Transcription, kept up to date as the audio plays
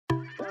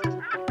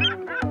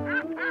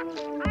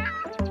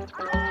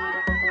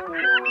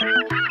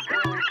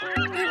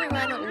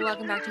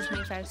welcome back to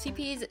 25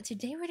 Sweetpeas.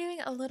 Today we're doing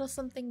a little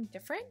something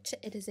different.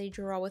 It is a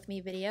draw with me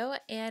video,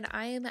 and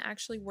I am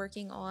actually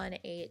working on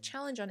a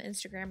challenge on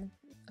Instagram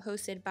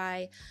hosted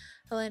by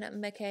Helen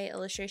McKay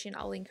Illustration.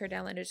 I'll link her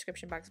down in the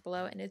description box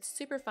below, and it's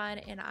super fun,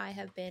 and I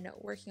have been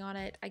working on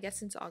it, I guess,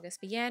 since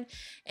August began.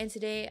 And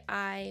today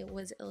I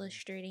was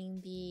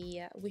illustrating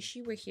the Wish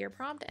You Were Here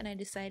prompt, and I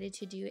decided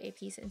to do a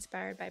piece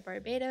inspired by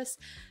Barbados,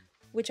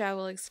 which I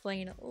will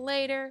explain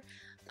later.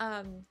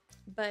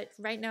 But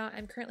right now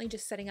I'm currently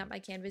just setting up my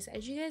canvas.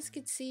 As you guys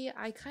can see,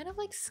 I kind of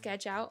like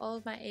sketch out all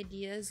of my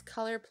ideas,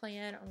 color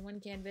plan on one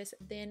canvas,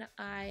 then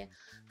I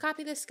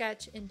copy the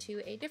sketch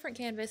into a different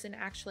canvas and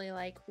actually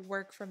like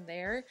work from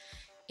there.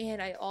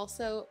 And I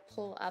also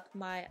pull up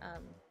my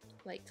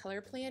like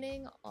color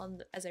planning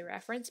as a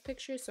reference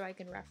picture, so I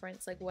can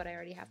reference like what I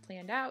already have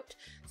planned out.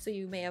 So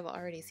you may have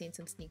already seen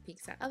some sneak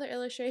peeks at other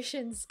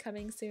illustrations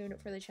coming soon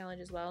for the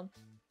challenge as well.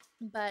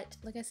 But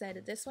like I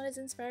said, this one is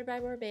inspired by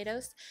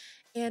Barbados,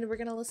 and we're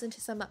gonna listen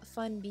to some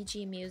fun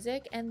beachy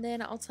music, and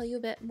then I'll tell you a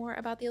bit more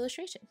about the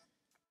illustration.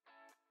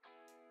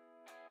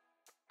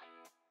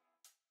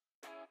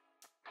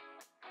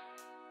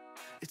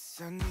 It's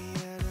sunny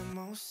at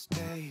most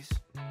days.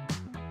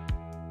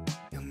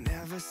 You'll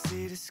never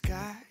see the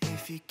sky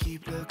if you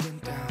keep looking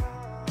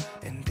down.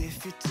 And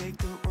if you take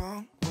the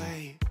wrong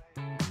way,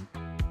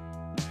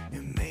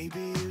 and maybe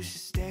you should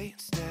stay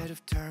instead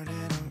of turning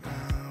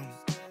around.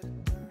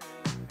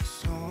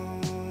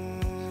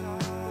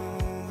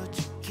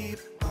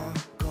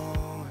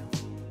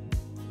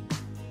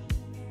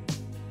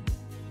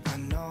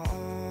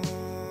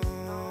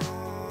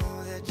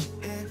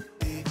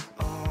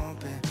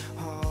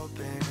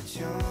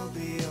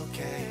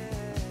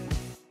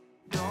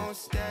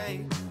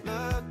 Stay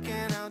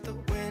looking out the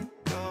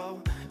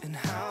window, and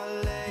how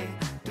late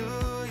do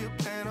you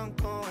plan on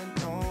going?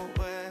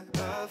 Nowhere,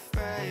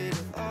 afraid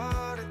of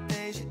all the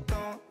things you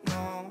don't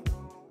know.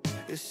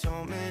 There's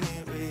so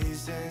many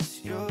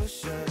reasons you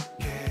should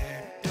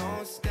care.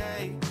 Don't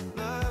stay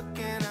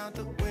looking out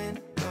the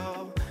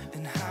window,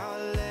 and how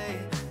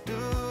late do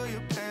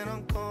you plan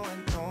on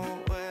going?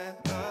 Nowhere,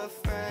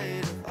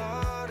 afraid of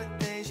all the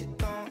things you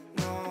don't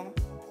know.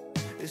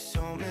 There's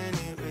so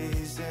many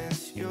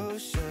reasons you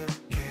should.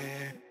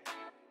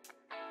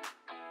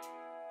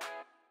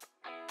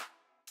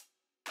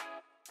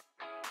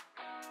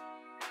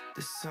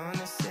 The sun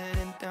is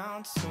setting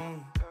down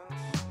soon.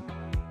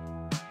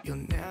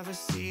 You'll never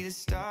see the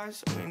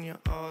stars when you're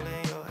all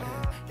in your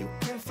head. You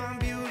can find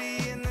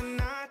beauty in the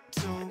night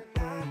too,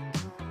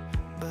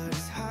 but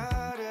it's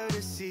harder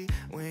to see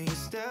when you're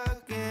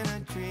stuck in a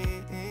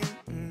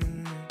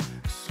dream.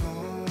 So,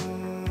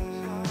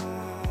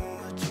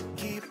 but you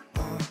keep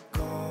on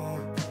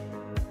going.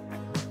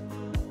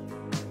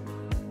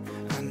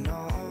 I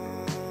know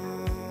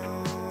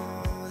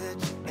that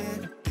you're in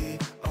the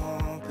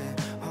open,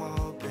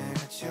 hoping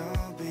that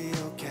you'll be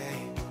okay.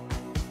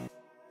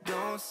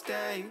 Don't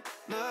stay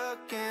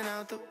looking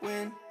out the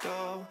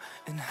window,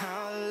 and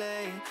how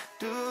late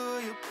do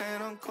you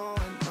plan on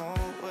going?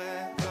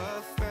 Nowhere,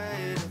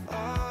 afraid of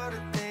all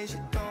the things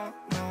you don't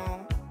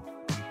know.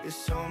 There's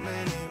so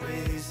many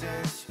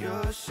reasons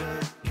you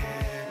should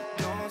care.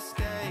 Don't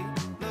stay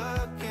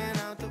looking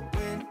out the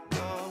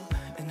window,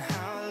 and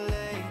how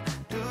late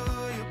do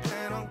you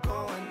plan on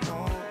going?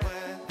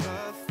 Nowhere,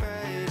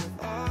 afraid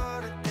of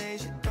all the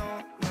things you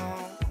don't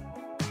know.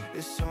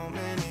 There's so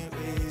many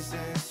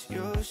reasons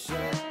you should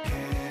care.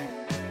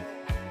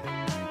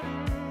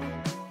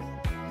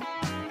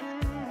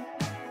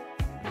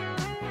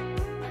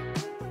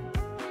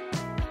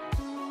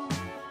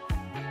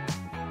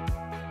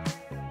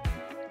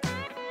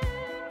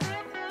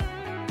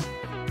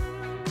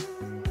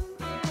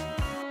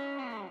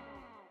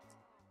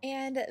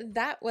 And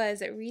that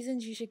was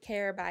Reasons You Should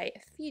Care by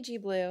Fiji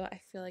Blue. I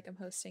feel like I'm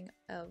hosting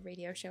a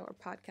radio show or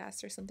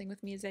podcast or something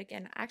with music,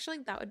 and actually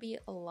that would be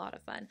a lot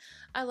of fun.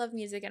 I love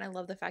music, and I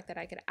love the fact that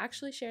I could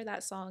actually share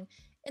that song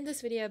in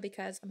this video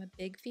because I'm a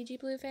big Fiji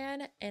Blue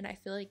fan, and I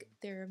feel like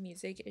their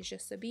music is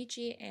just so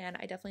beachy, and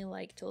I definitely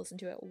like to listen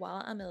to it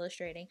while I'm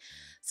illustrating.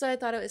 So I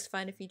thought it was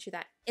fun to feature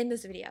that in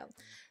this video.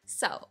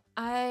 So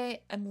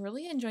I am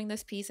really enjoying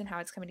this piece and how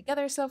it's coming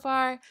together so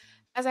far.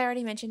 As I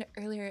already mentioned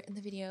earlier in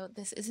the video,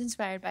 this is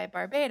inspired by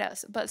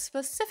Barbados, but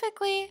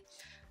specifically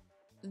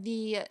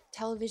the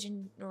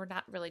television, or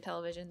not really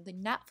television, the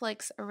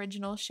Netflix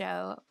original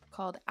show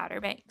called Outer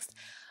Banks.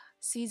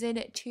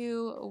 Season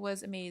 2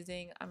 was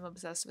amazing. I'm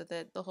obsessed with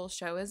it. The whole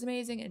show is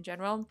amazing in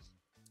general,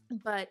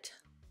 but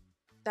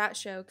that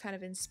show kind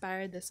of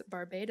inspired this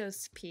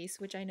Barbados piece,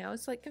 which I know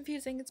it's like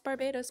confusing. It's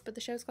Barbados, but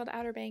the show's called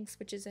Outer Banks,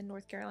 which is in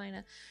North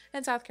Carolina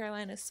and South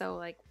Carolina. So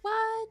like,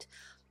 what?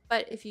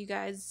 But if you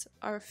guys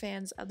are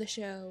fans of the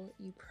show,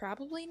 you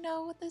probably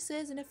know what this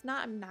is. And if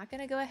not, I'm not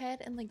going to go ahead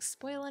and like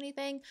spoil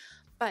anything.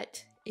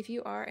 But if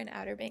you are an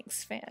Outer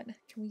Banks fan,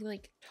 can we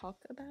like talk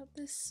about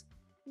this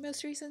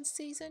most recent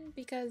season?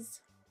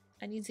 Because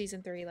I need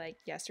season 3 like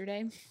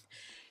yesterday.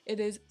 It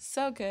is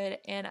so good.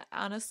 And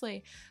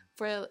honestly,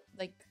 for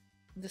like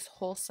this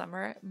whole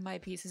summer, my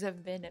pieces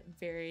have been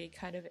very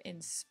kind of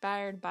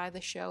inspired by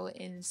the show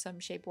in some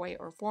shape, way,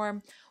 or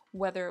form.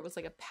 Whether it was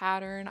like a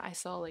pattern I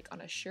saw like on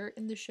a shirt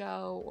in the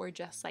show or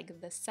just like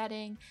the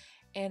setting.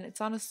 And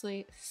it's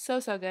honestly so,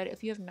 so good.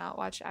 If you have not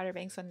watched Outer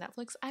Banks on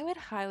Netflix, I would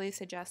highly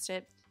suggest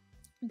it.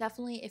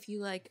 Definitely if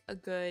you like a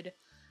good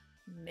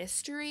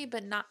mystery,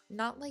 but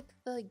not like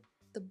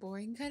the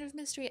boring kind of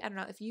mystery. I don't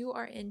know. If you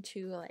are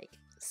into like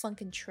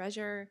sunken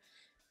treasure,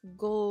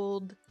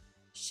 gold,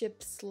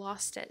 ships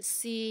lost at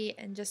sea,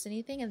 and just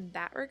anything in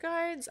that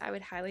regards, I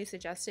would highly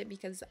suggest it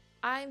because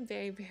I'm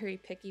very, very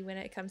picky when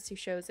it comes to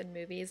shows and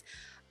movies.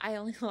 I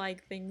only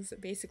like things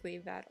basically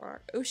that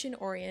are ocean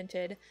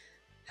oriented,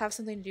 have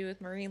something to do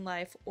with marine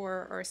life,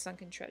 or are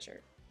sunken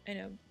treasure. I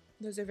know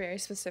those are very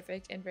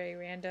specific and very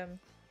random,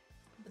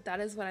 but that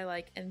is what I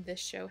like, and this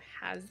show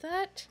has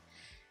that.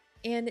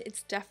 And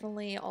it's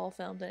definitely all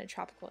filmed in a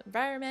tropical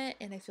environment,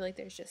 and I feel like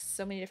there's just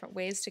so many different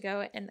ways to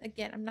go. And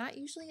again, I'm not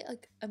usually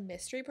a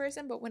mystery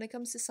person, but when it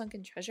comes to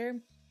sunken treasure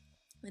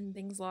and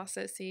things lost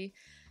at sea,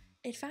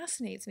 it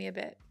fascinates me a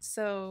bit.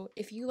 So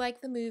if you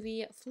like the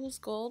movie Fool's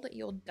Gold,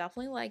 you'll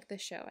definitely like the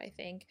show, I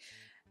think.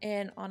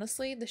 And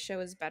honestly, the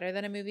show is better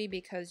than a movie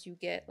because you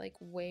get like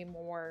way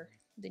more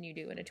than you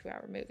do in a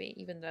 2-hour movie,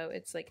 even though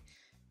it's like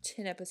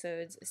 10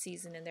 episodes a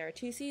season and there are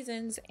 2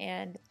 seasons,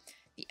 and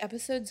the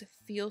episodes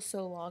feel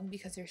so long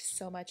because there's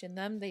so much in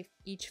them. They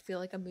each feel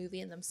like a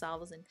movie in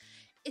themselves, and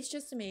it's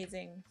just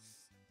amazing.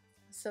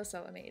 So,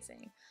 so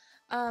amazing.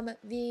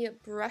 The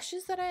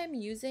brushes that I am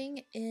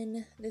using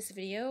in this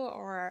video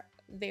are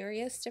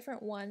various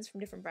different ones from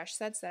different brush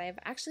sets that I've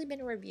actually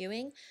been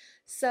reviewing.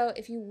 So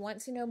if you want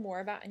to know more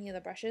about any of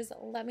the brushes,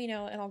 let me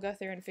know and I'll go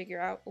through and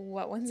figure out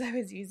what ones I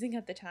was using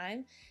at the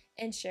time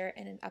and share it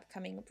in an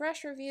upcoming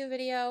brush review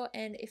video.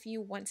 And if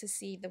you want to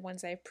see the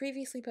ones I've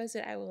previously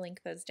posted, I will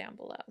link those down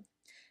below.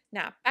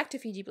 Now, back to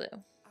Fiji Blue.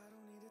 I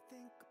don't need to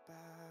think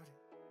about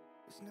it.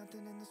 There's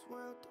nothing in this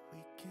world that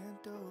we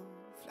can't do.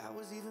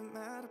 Flowers even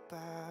mad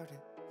about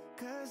it,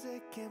 'cause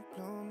they can't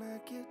bloom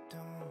like you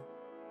don't.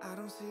 I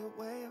don't see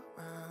a way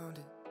around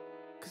it,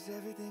 'cause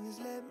everything has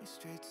led me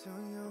straight to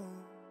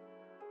you.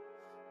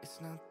 It's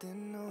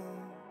nothing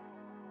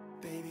new.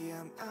 Baby,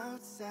 I'm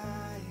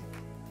outside,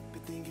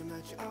 been thinking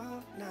about you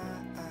all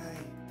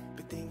night.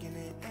 Been thinking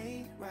it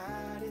ain't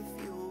right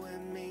if you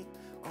and me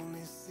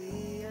only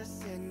see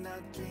us in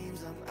our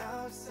dreams. I'm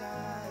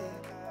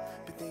outside,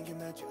 been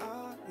thinking about you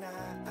all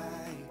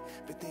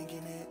night. Been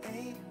thinking it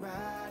ain't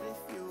right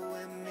if you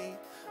and me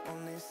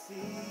only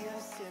see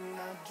us in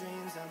our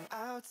dreams. I'm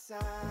outside.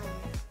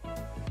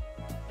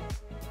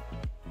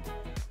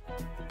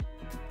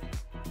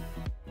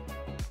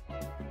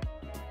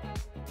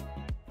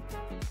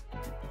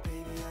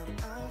 Baby, I'm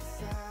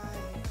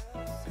outside,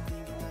 been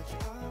thinking about you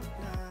all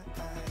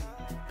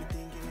night. Been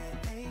thinking it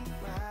ain't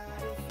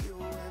right if you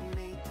and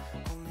me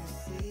only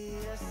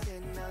see us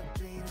in our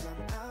dreams.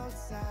 I'm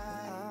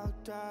outside. I'll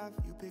drive,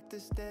 you pick the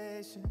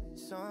station.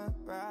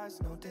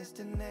 Sunrise, no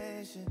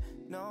destination,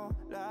 no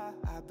lie.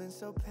 I've been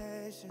so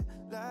patient,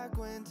 like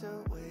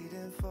winter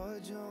waiting for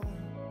June.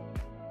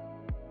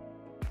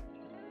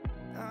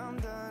 I'm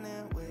done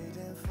and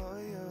waiting for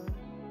you,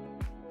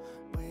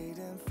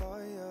 waiting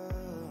for you.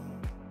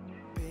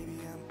 Baby,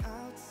 I'm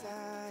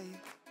outside,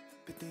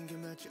 been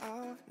thinking about you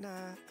all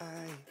night.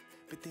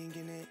 Been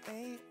thinking it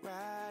ain't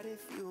right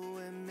if you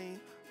and me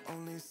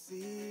only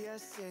see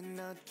us in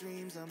our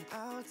dreams. I'm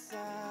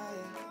outside,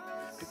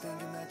 been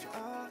thinking about you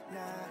all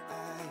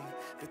night.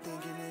 Been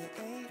thinking it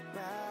ain't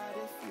right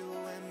if you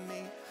and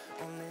me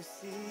only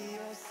see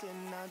us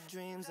in our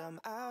dreams. I'm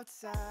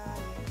outside.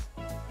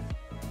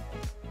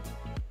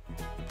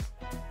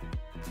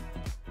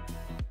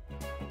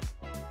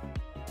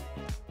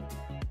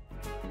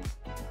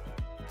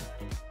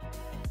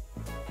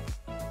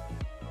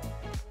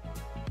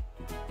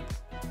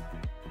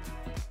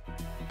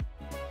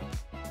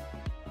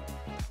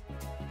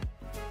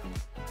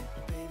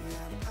 Baby,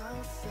 I'm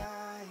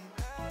outside,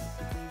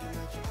 been thinking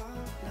about you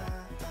all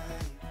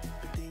night.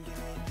 Been thinking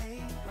it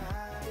ain't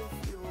right if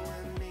you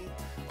and me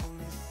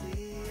only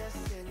see us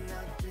in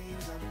our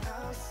dreams. I'm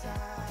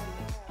outside,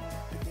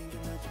 been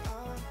thinking about you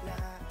all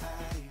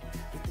night.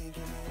 Been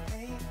thinking it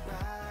ain't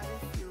right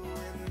if you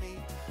and me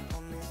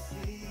only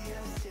see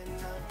us in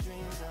our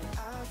dreams. I'm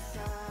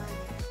outside.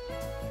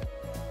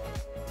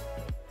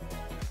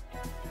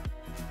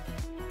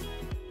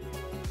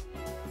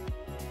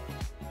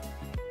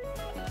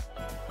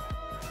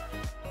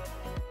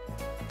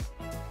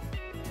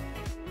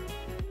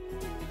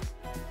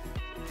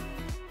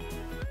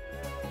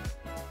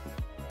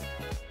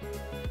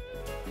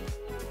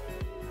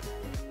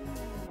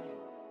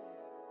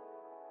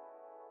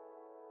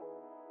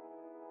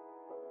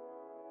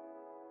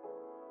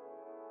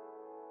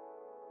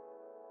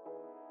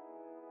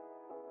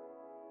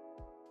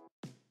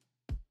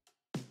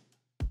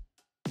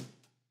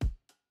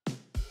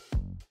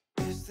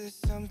 Is there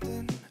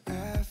something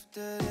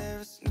after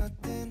there's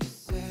nothing to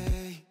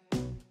say?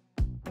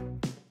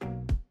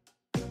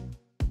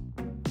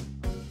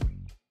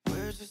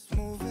 We're just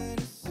moving in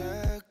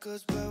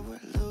circles, but we're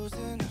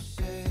losing our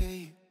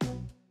shape.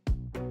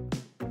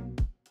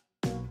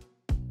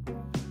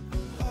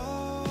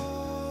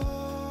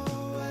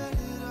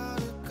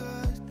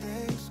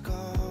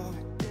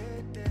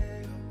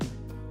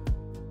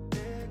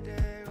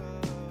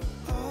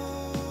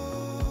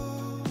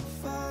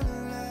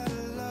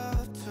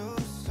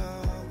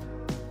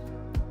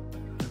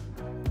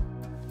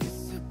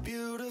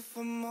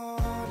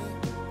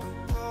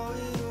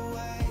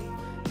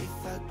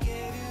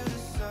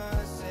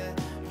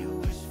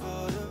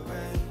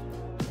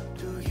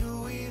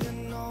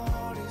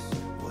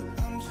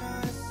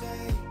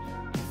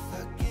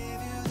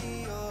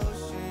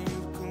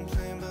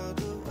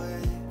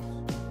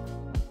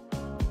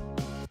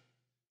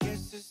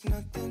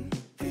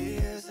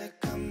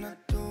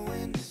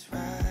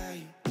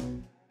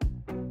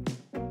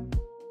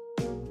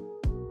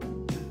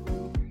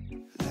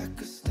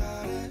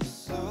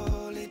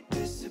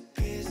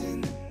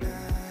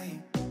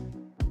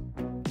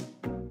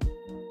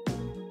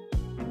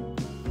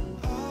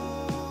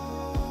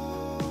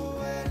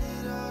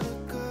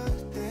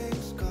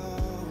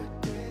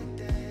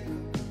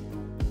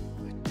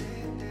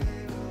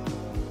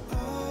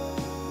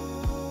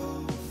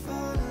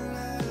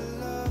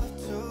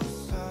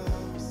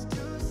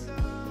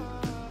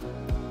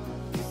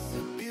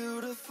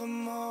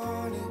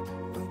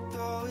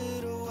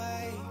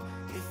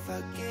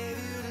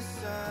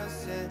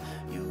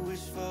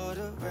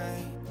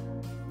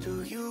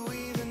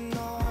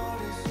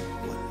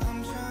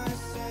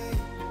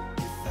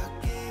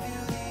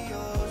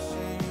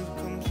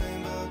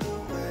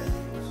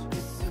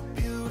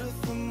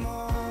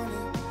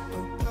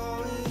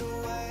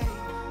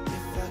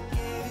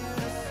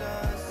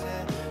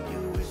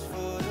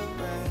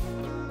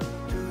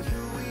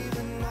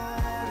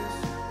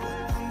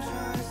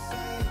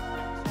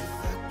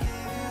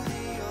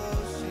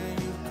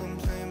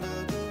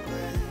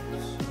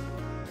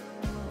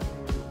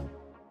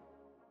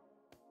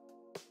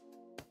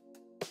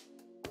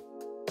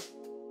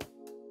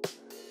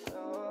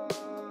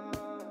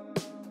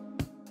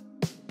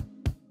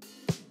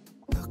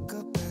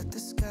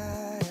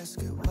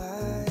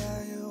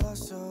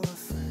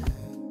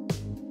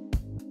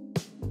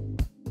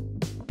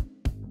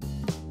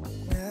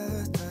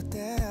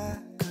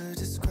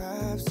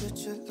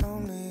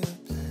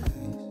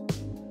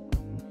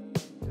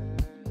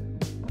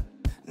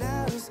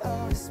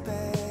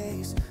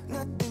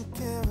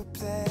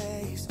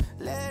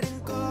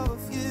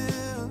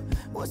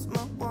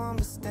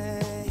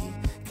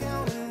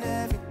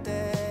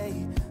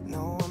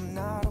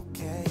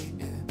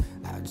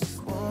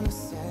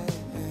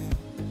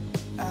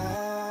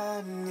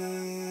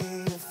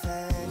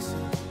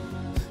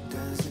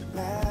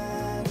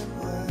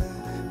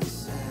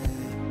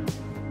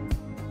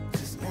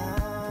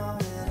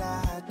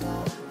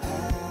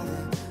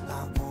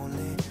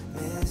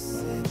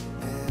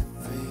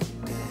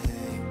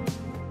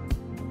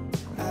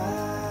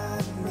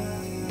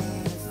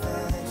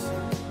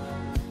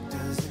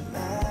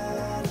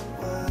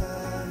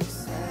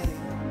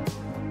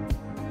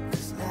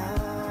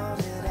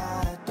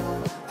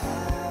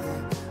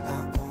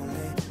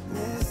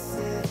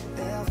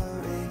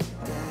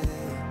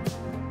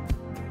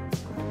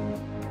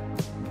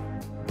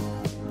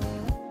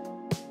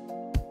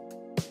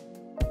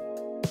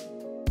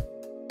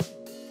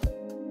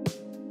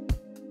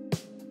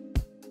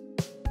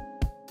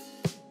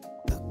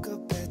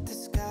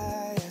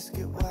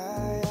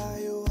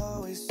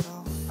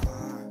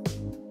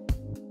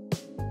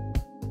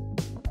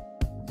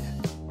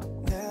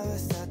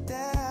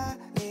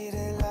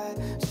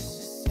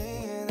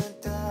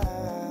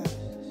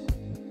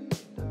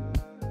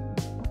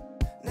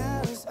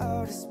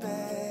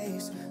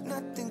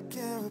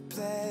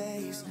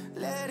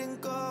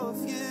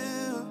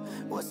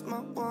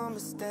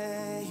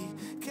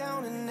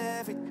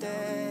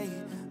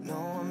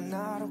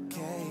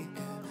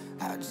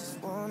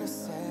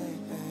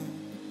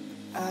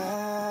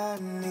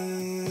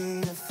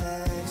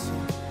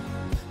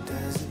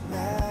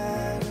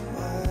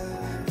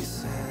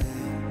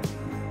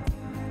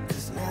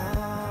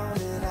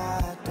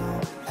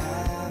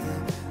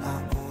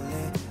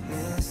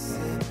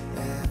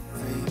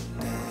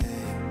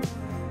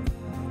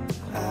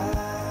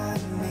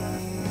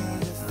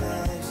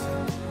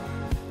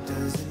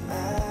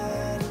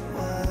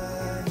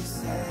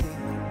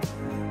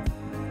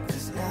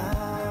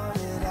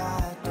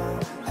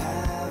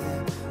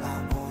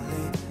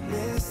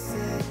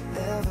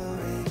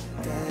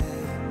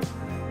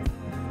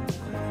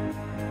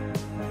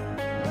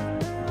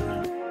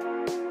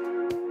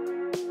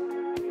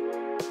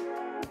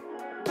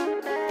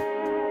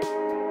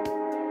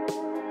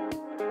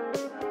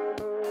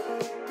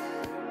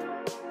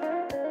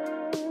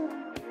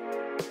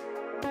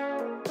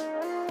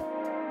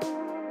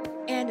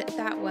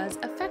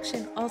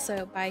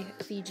 also by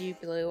Fiji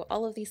Blue.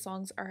 All of these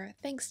songs are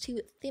thanks to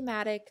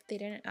Thematic. They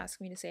didn't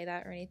ask me to say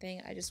that or anything.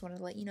 I just wanted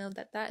to let you know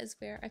that that is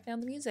where I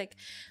found the music.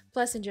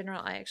 Plus, in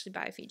general, I actually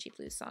buy Fiji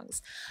Blue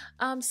songs.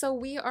 So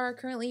we are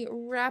currently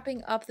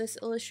wrapping up this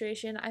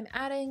illustration. I'm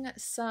adding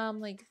some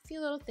like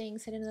few little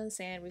things hidden in the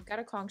sand. We've got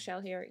a conch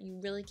shell here. You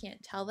really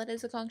can't tell that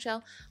it's a conch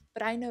shell,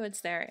 but I know it's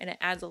there, and it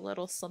adds a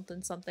little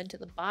something something to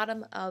the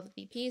bottom of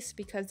the piece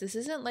because this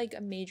isn't like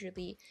a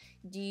majorly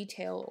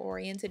detail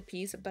oriented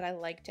piece, but I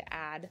like to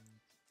add,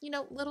 you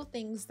know, little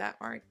things that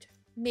aren't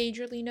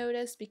majorly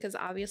noticed because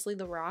obviously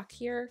the rock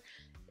here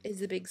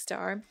is a big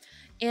star.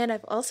 And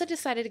I've also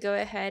decided to go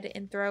ahead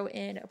and throw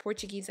in a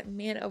Portuguese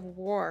man of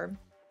war,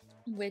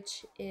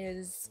 which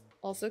is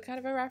also kind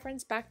of a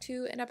reference back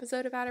to an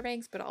episode of Outer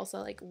Banks, but also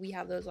like we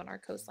have those on our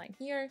coastline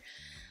here.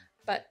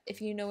 But if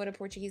you know what a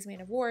Portuguese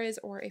man of war is,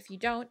 or if you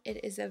don't,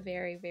 it is a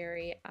very,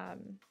 very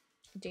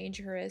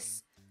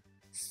dangerous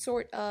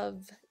sort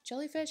of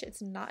jellyfish.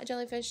 It's not a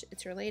jellyfish,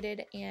 it's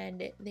related,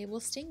 and they will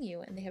sting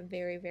you, and they have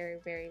very, very,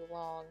 very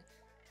long,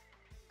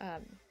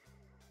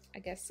 I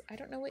guess, I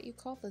don't know what you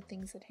call the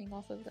things that hang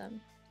off of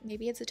them.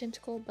 Maybe it's a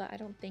tentacle, but I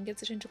don't think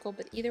it's a tentacle.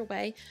 But either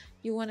way,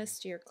 you want to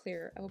steer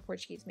clear of a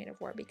Portuguese man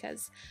of war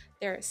because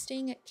their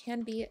sting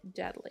can be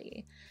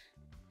deadly.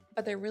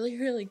 But they're really,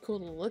 really cool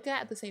to look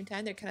at the same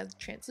time. They're kind of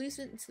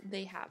translucent.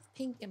 They have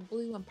pink and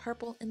blue and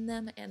purple in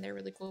them, and they're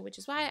really cool, which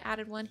is why I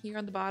added one here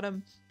on the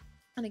bottom.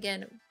 And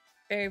again,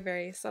 very,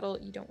 very subtle.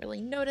 You don't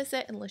really notice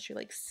it unless you're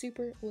like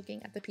super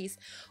looking at the piece,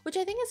 which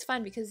I think is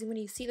fun because when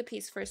you see the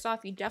piece first off,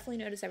 you definitely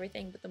notice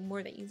everything, but the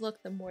more that you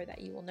look, the more that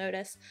you will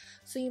notice.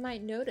 So you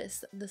might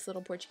notice this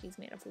little Portuguese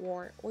man of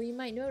war, or you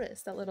might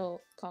notice that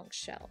little conch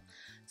shell.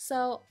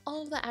 So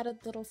all of the added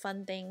little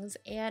fun things,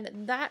 and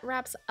that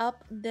wraps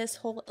up this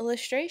whole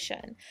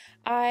illustration.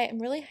 I am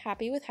really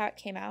happy with how it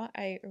came out.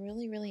 I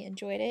really, really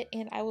enjoyed it,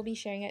 and I will be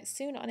sharing it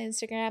soon on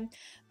Instagram.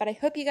 But I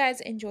hope you guys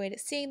enjoyed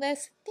seeing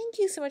this. Thank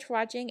you so much for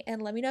watching,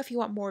 and let me know if you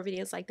want more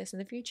videos like this in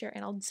the future,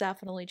 and I'll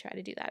definitely try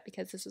to do that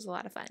because this was a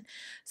lot of fun.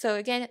 So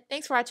again,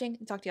 thanks for watching,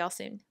 and talk to y'all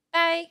soon.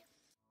 Bye!